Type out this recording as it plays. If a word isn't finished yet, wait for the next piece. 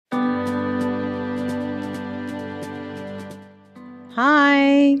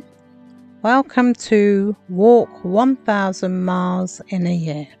Hi, welcome to Walk 1000 Miles in a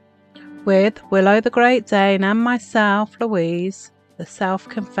Year with Willow the Great Dane and myself, Louise, the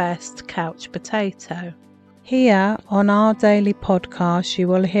self-confessed couch potato. Here on our daily podcast, you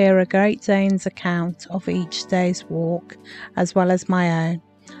will hear a Great Dane's account of each day's walk, as well as my own,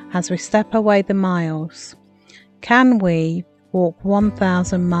 as we step away the miles. Can we walk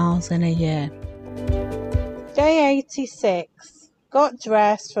 1000 miles in a year? Day 86. Got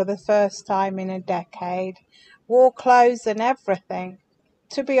dressed for the first time in a decade. Wore clothes and everything.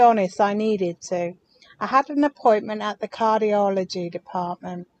 To be honest, I needed to. I had an appointment at the cardiology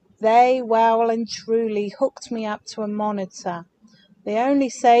department. They well and truly hooked me up to a monitor. The only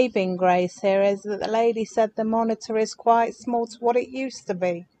saving grace here is that the lady said the monitor is quite small to what it used to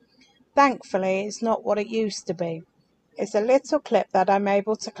be. Thankfully, it's not what it used to be. It's a little clip that I'm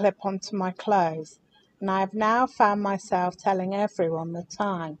able to clip onto my clothes, and I have now found myself telling everyone the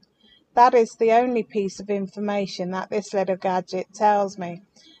time. That is the only piece of information that this little gadget tells me,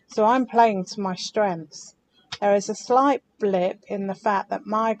 so I'm playing to my strengths. There is a slight blip in the fact that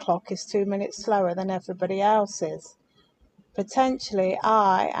my clock is 2 minutes slower than everybody else's. Potentially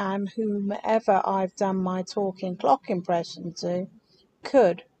I and whomever I've done my talking clock impression to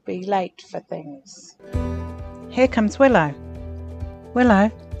could be late for things. Here comes Willow.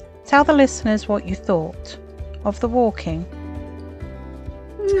 Willow, tell the listeners what you thought of the walking.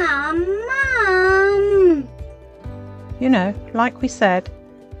 Mum! You know, like we said.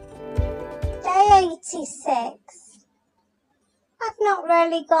 Day 86. I've not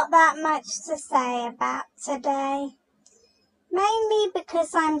really got that much to say about today. Mainly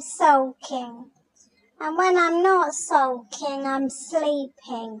because I'm sulking. And when I'm not sulking, I'm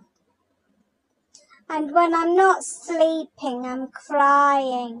sleeping. And when I'm not sleeping, I'm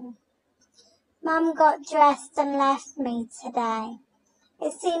crying. Mum got dressed and left me today.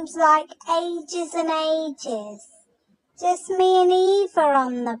 It seems like ages and ages. Just me and Eva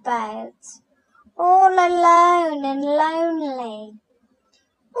on the boat. All alone and lonely.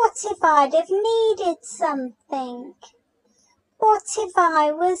 What if I'd have needed something? What if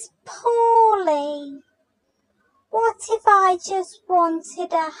I was poorly? What if I just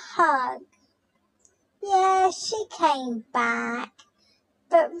wanted a hug? Yeah, she came back,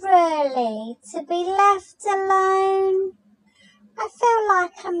 but really, to be left alone, I feel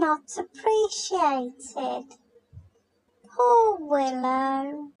like I'm not appreciated. Poor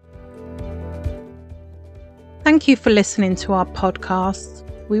Willow. Thank you for listening to our podcast.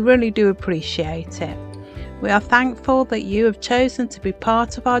 We really do appreciate it. We are thankful that you have chosen to be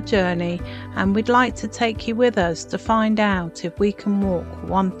part of our journey, and we'd like to take you with us to find out if we can walk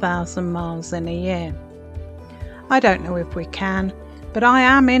 1000 miles in a year. I don't know if we can, but I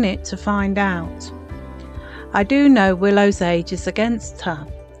am in it to find out. I do know Willow's age is against her.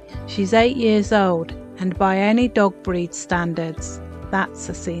 She's 8 years old, and by any dog breed standards, that's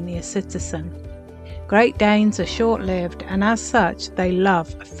a senior citizen. Great Danes are short-lived, and as such, they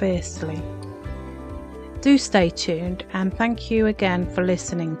love fiercely. Do stay tuned, and thank you again for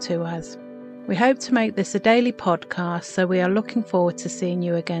listening to us. We hope to make this a daily podcast, so we are looking forward to seeing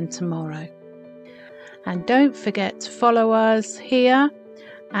you again tomorrow. And don't forget to follow us here,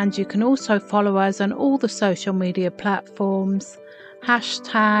 and you can also follow us on all the social media platforms.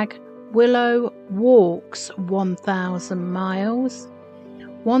 #WillowWalks1000miles.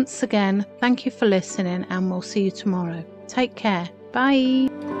 Once again, thank you for listening, and we'll see you tomorrow. Take care. Bye.